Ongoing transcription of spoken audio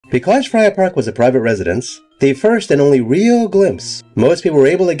Because Friar Park was a private residence, the first and only real glimpse most people were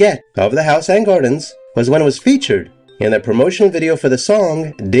able to get of the house and gardens was when it was featured in the promotional video for the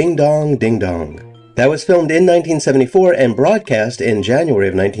song Ding Dong Ding Dong. That was filmed in 1974 and broadcast in January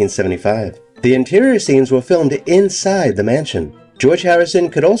of 1975. The interior scenes were filmed inside the mansion. George Harrison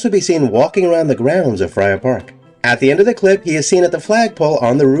could also be seen walking around the grounds of Friar Park. At the end of the clip, he is seen at the flagpole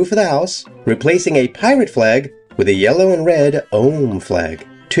on the roof of the house, replacing a pirate flag with a yellow and red Ohm flag.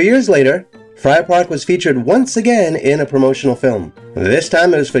 2 years later, Friar Park was featured once again in a promotional film. This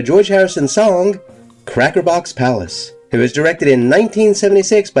time it was for George Harrison's song, CRACKERBOX Palace. It was directed in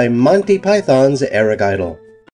 1976 by Monty Python's Eric Idle.